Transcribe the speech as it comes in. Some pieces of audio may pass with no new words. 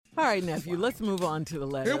All right, nephew, let's move on to the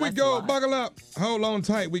letter. Here we go. Buckle up. Hold on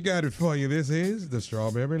tight. We got it for you. This is the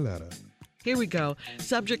Strawberry Letter. Here we go.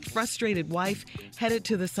 Subject: frustrated wife headed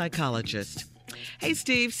to the psychologist. Hey,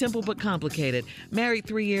 Steve, simple but complicated. Married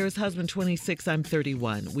 3 years, husband 26, I'm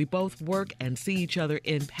 31. We both work and see each other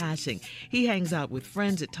in passing. He hangs out with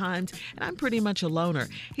friends at times, and I'm pretty much a loner.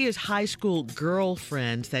 He has high school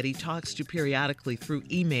girlfriends that he talks to periodically through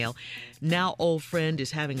email. Now old friend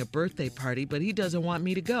is having a birthday party, but he doesn't want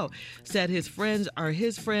me to go. Said his friends are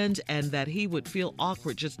his friends and that he would feel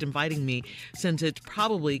awkward just inviting me since it's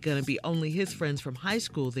probably going to be only his friends from high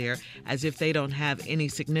school there, as if they don't have any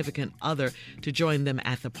significant other to join them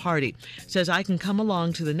at the party. Says I can come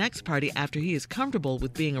along to the next party after he is comfortable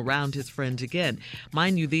with being around his friends again.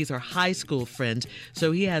 Mind you, these are high school friends,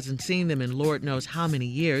 so he hasn't seen them in Lord knows how many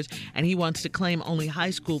years, and he wants to claim only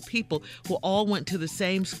high school people who all went to the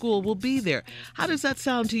same school will be there. How does that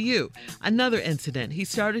sound to you? Another incident. He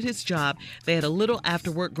started his job. They had a little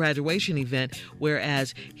after-work graduation event,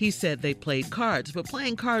 whereas he said they played cards. But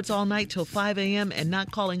playing cards all night till 5 a.m. and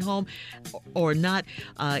not calling home or not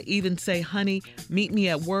even say, honey, meet me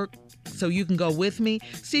at work so you can go with me?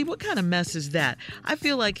 Steve, what kind of mess is that? I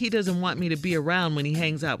feel like he doesn't want me to be around when he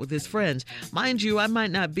hangs out with his friends. Mind you, I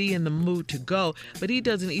might not be in the mood to go, but he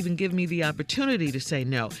doesn't even give me the opportunity to say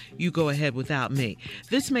no. You go ahead without me.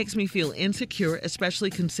 This makes me feel insecure, especially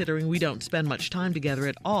considering we don't spend much time together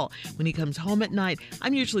at all. When he comes home at night,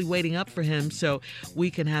 I'm usually waiting up for him so we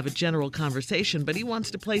can have a general conversation, but he wants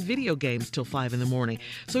to play video games till 5 in the morning,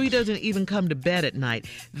 so he doesn't even come to bed at night.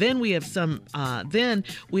 Then we have sometimes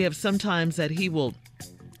that he will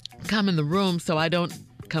come in the room so I don't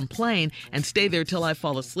complain and stay there till I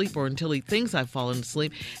fall asleep or until he thinks I've fallen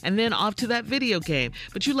asleep, and then off to that video game.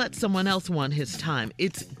 But you let someone else want his time.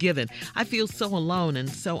 It's given. I feel so alone and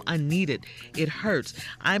so unneeded. It hurts.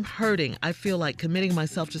 I'm hurting. I feel like committing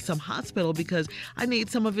myself to some hospital because I need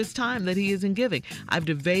some of his time that he isn't giving. I've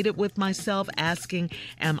debated with myself, asking,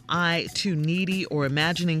 am I too needy or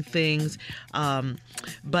imagining things?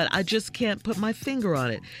 But I just can't put my finger on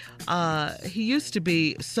it. He used to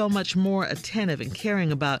be so much more attentive and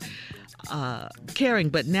caring, but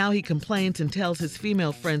now he complains and tells his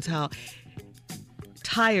female friends how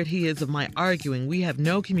tired he is of my arguing. We have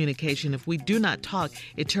no communication. If we do not talk,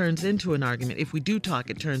 it turns into an argument. If we do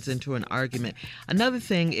talk, it turns into an argument. Another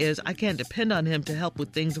thing is I can't depend on him to help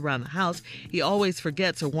with things around the house. He always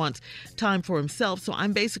forgets or wants time for himself, so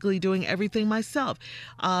I'm basically doing everything myself.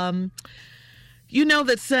 You know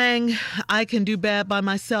that saying, I can do bad by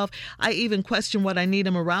myself? I even question what I need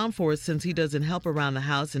him around for since he doesn't help around the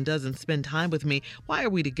house and doesn't spend time with me. Why are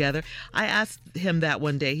we together? I asked him that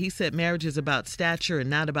one day. He said marriage is about stature and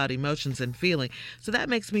not about emotions and feeling. So that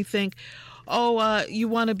makes me think, you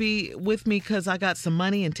want to be with me because I got some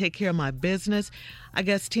money and take care of my business? I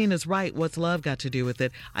guess Tina's right. What's love got to do with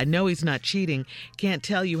it? I know he's not cheating. Can't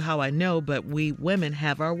tell you how I know, but we women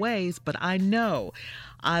have our ways. But I know.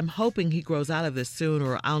 I'm hoping he grows out of this soon,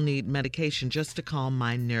 or I'll need medication just to calm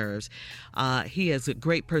my nerves. He has a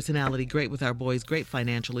great personality, great with our boys, great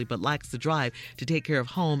financially, but lacks the drive to take care of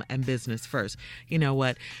home and business first. You know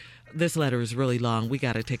what? This letter is really long. We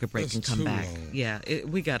got to take a break and come back. Long. Yeah,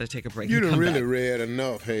 we got to take a break and come back. You done really read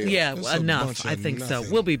enough, Hale. Yeah, enough. I think so.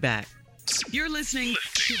 We'll be back. You're listening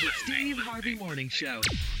to the Steve Harvey Morning Show.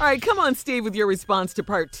 All right, come on, Steve, with your response to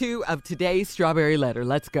part 2 of today's Strawberry Letter.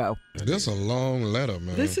 Let's go. This is a long letter,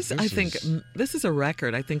 man. This is a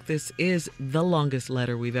record. I think this is the longest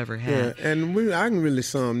letter we've ever had. Yeah, and I can really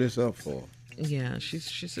sum this up for her. Yeah,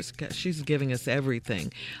 she's giving us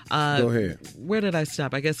everything. Go ahead. Where did I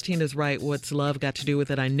stop? I guess Tina's right. What's love got to do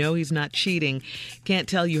with it? I know he's not cheating. Can't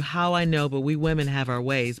tell you how I know, but we women have our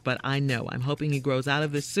ways. But I know. I'm hoping he grows out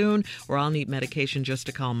of this soon, or I'll need medication just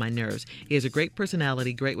to calm my nerves. He has a great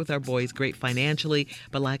personality, great with our boys, great financially,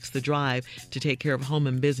 but lacks the drive to take care of home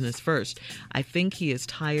and business first. I think he is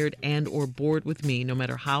tired and or bored with me, no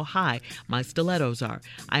matter how high my stilettos are.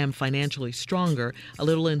 I am financially stronger, a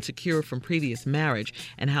little insecure from previous marriage,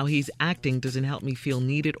 and how he's acting doesn't help me feel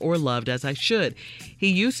needed or loved as I should. He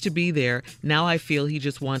used to be there. Now I feel he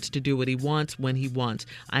just wants to do what he wants when he wants.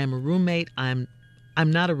 I am a roommate. I'm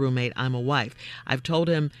not a roommate, I'm a wife. I've told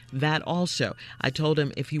him that also. I told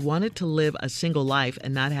him if he wanted to live a single life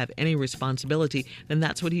and not have any responsibility, then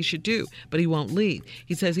that's what he should do. But he won't leave.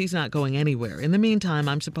 He says he's not going anywhere. In the meantime,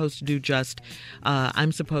 I'm supposed to just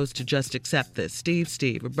accept this.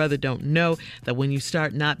 Steve, a brother don't know that when you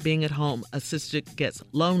start not being at home, a sister gets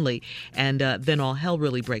lonely, and then all hell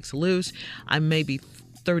really breaks loose. I may be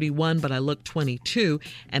 31, but I look 22,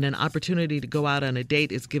 and an opportunity to go out on a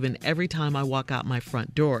date is given every time I walk out my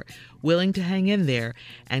front door. Willing to hang in there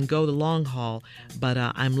and go the long haul, but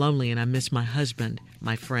I'm lonely and I miss my husband,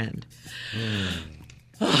 my friend.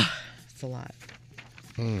 It's a lot.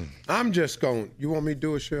 I'm just going, you want me to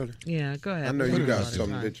do it, Shirley? Yeah, go ahead. I know you got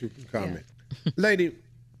something that you can comment. Yeah. Lady,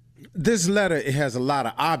 this letter, it has a lot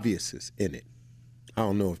of obviouses in it. I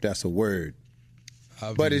don't know if that's a word.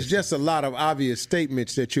 Obvious. But it's just a lot of obvious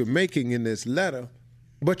statements that you're making in this letter,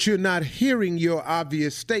 but you're not hearing your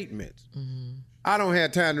obvious statements. Mm-hmm. I don't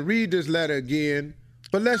have time to read this letter again,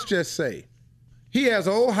 but let's just say he has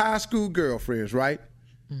old high school girlfriends, right?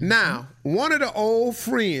 Mm-hmm. Now, one of his old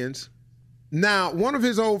friends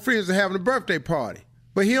is having a birthday party,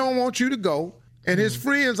 but he don't want you to go, and his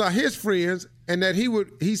friends are his friends, and that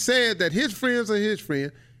he said that his friends are his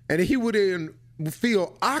friends, and he would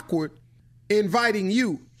feel awkward inviting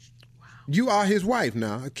you. Wow. You are his wife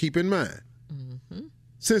now, keep in mind. Mm-hmm.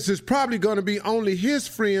 Since it's probably going to be only his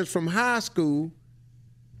friends from high school,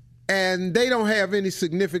 and they don't have any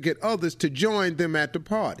significant others to join them at the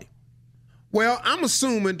party. Well, I'm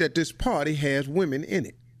assuming that this party has women in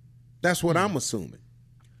it. That's what I'm assuming.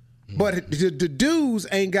 But the dudes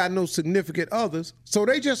ain't got no significant others, so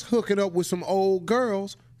they just hooking up with some old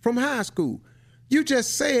girls from high school. You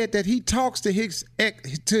just said that he talks to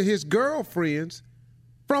his girlfriends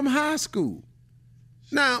from high school.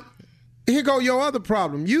 Now, here go your other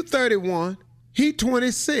problem. You 31, he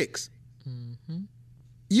 26. Mm-hmm.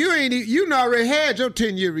 You already had your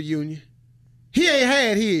 10-year reunion. He ain't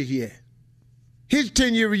had his yet. His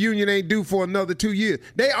 10-year reunion ain't due for another 2 years.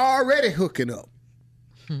 They already hooking up.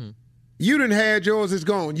 Mm-hmm. You done had yours, it's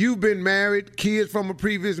gone. You've been married, kids from a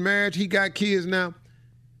previous marriage. He got kids now.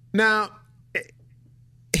 Now,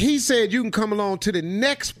 he said you can come along to the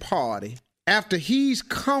next party after he's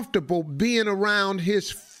comfortable being around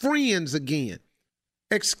his friends again.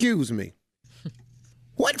 Excuse me.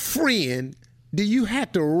 What friend do you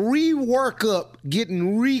have to rework up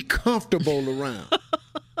getting re-comfortable around?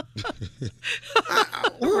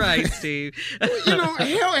 Right, Steve.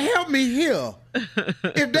 Help me here.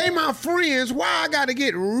 If they my friends, why I got to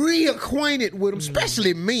get reacquainted with them,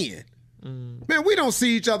 especially men? Man, we don't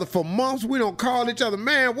see each other for months. We don't call each other.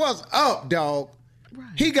 Man, what's up, dog? Right.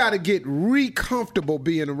 He got to get re-comfortable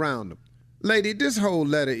being around them. Lady, this whole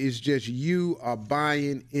letter is just you are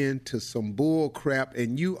buying into some bull crap,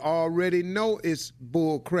 and you already know it's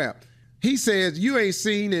bull crap. He says you ain't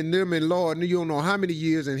seen in them in Lord, you don't know how many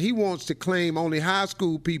years, and he wants to claim only high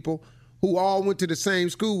school people who all went to the same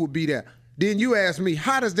school would be there. Then you ask me,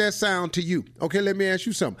 how does that sound to you? Okay, let me ask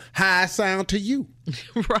you something. How it sound to you?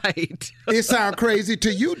 Right. It sound crazy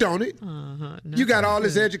to you, don't it? Uh-huh. You got all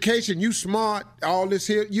this education. You smart, all this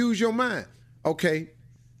here. Use your mind. Okay.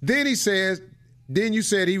 Then he says, then you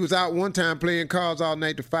said he was out one time playing cards all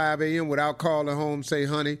night to 5 a.m. without calling home, say,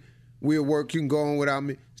 honey, we'll work. You can go on without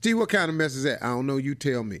me. Steve, what kind of mess is that? I don't know. You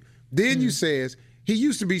tell me. Then you says he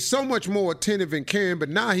used to be so much more attentive and caring, but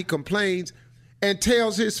now he complains and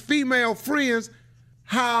tells his female friends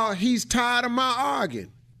how he's tired of my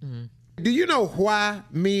arguing. Mm-hmm. Do you know why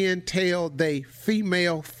men tell they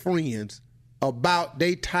female friends about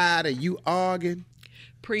they tired of you arguing?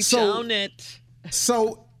 Preach on it.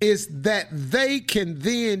 So it's that they can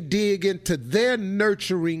then dig into their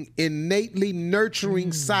innately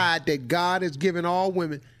nurturing side that God has given all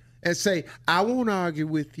women and say, I won't argue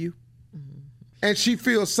with you. And she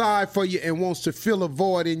feels sorry for you and wants to fill a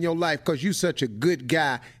void in your life because you're such a good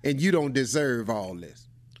guy and you don't deserve all this.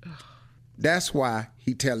 That's why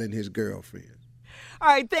he telling his girlfriend. All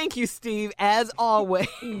right, thank you, Steve, as always.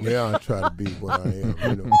 Yeah, I try to be what I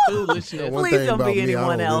am. Foolishness. One Please thing don't about be me,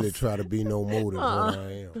 anyone I don't else. really try to be no more than what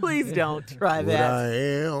I am. Please don't try What that. I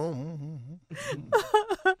am.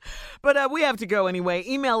 But we have to go anyway.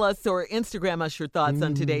 Email us or Instagram us your thoughts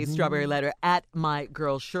on today's Strawberry Letter at My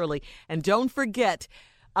Girl Shirley. And don't forget,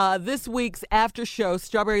 this week's after show,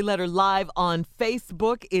 Strawberry Letter Live on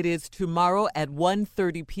Facebook. It is tomorrow at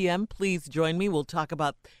 1:30 p.m. Please join me. We'll talk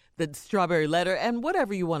about the Strawberry Letter and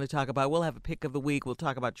whatever you want to talk about. We'll have a pick of the week. We'll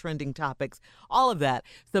talk about trending topics, all of that.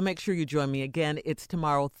 So make sure you join me again. It's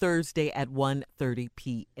tomorrow, Thursday at 1:30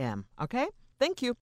 p.m. Okay? Thank you.